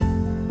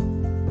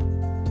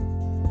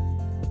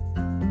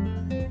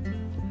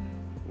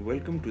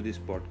welcome to this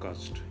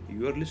podcast.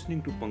 You are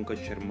listening to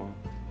Pankaj Sharma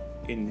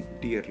in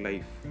Dear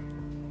Life.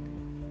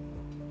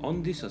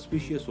 On this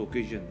auspicious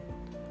occasion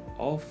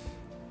of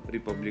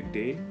Republic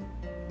Day,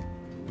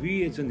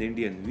 we as an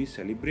Indian, we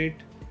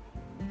celebrate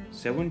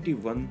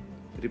 71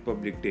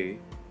 Republic Day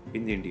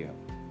in India.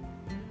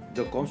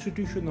 The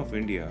Constitution of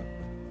India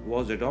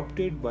was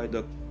adopted by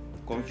the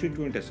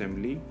Constituent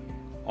Assembly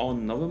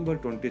on November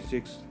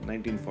 26,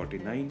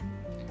 1949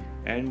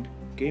 and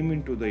came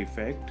into the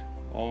effect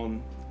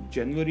on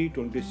January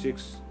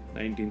 26,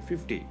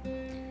 1950.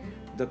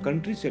 The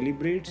country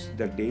celebrates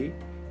the day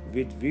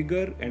with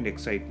vigor and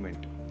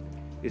excitement.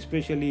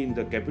 Especially in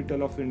the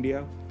capital of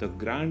India, the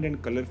grand and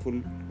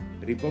colorful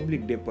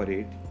Republic Day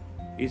parade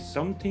is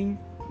something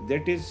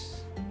that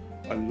is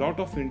a lot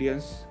of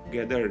Indians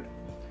gathered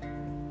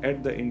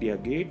at the India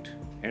Gate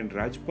and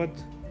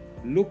Rajpath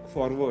look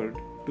forward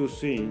to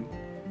seeing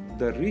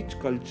the rich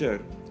culture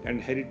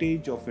and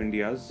heritage of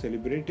India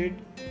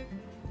celebrated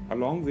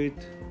along with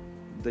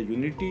the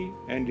unity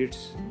and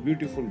its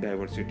beautiful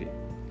diversity.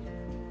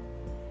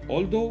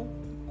 Although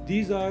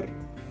these are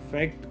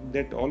facts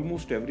that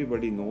almost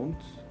everybody knows,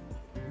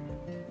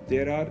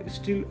 there are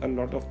still a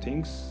lot of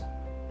things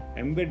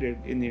embedded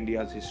in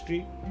India's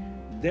history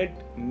that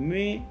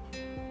may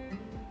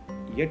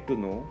yet to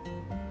know.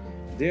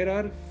 There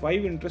are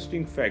 5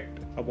 interesting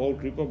facts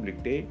about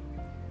Republic Day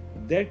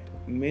that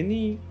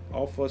many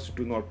of us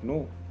do not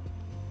know.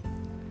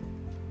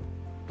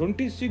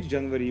 26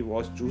 January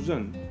was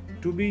chosen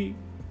to be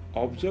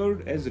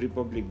observed as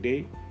Republic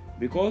Day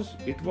because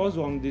it was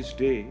on this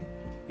day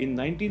in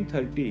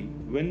 1930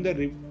 when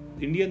the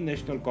Indian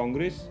National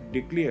Congress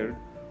declared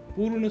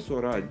Purna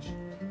Swaraj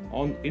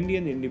on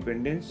Indian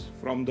independence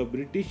from the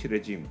British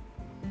regime.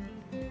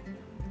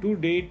 To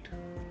date,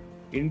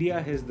 India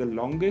has the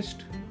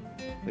longest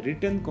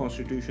written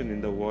constitution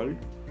in the world.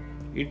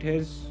 It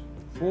has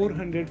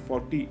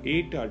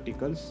 448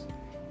 articles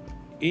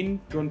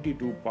in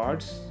 22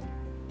 parts,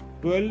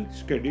 12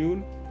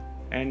 schedule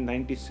and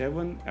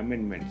 97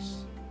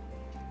 amendments.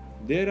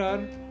 There are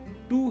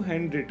 2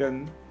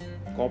 handwritten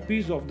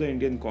copies of the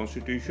Indian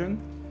Constitution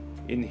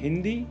in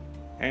Hindi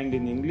and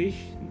in English.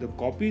 The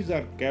copies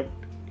are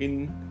kept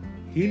in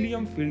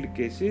helium-filled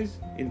cases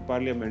in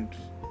Parliament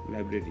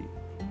Library.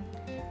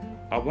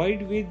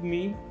 Abide with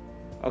me.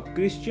 A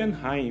Christian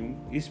hymn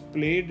is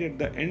played at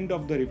the end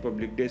of the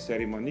Republic Day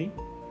ceremony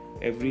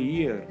every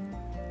year.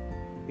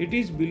 It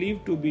is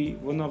believed to be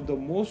one of the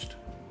most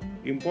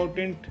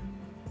important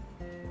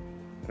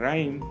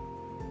rhyme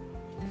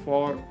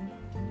for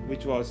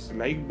which was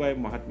liked by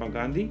Mahatma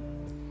Gandhi.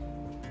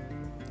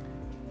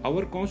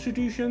 Our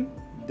constitution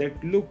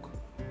that look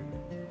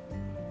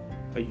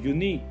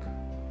unique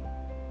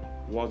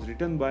was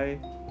written by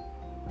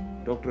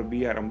Dr.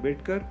 B.R.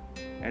 Ambedkar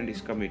and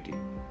his committee.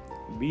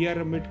 B.R.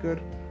 Ambedkar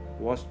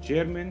was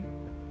chairman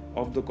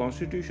of the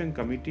Constitution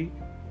Committee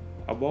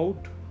about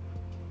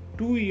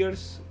 2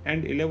 years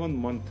and 11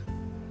 months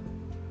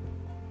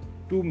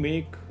to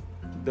make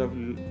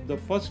the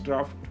first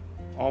draft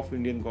of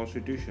Indian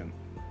Constitution.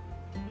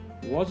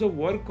 Was a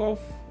work of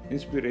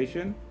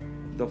inspiration.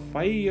 The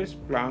 5 years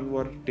plan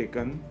were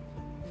taken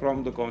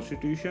from the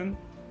Constitution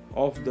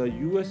of the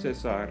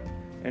USSR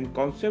and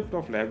concept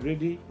of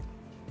library,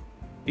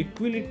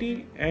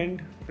 equality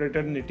and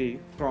fraternity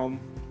from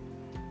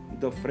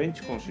the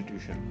French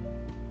Constitution.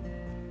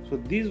 So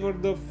these were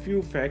the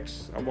few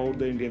facts about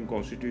the Indian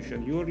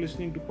Constitution. You are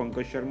listening to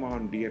Pankaj Sharma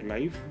on Dear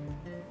Life.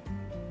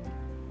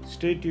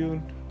 Stay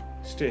tuned,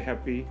 stay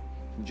happy.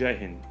 Jai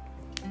Hind.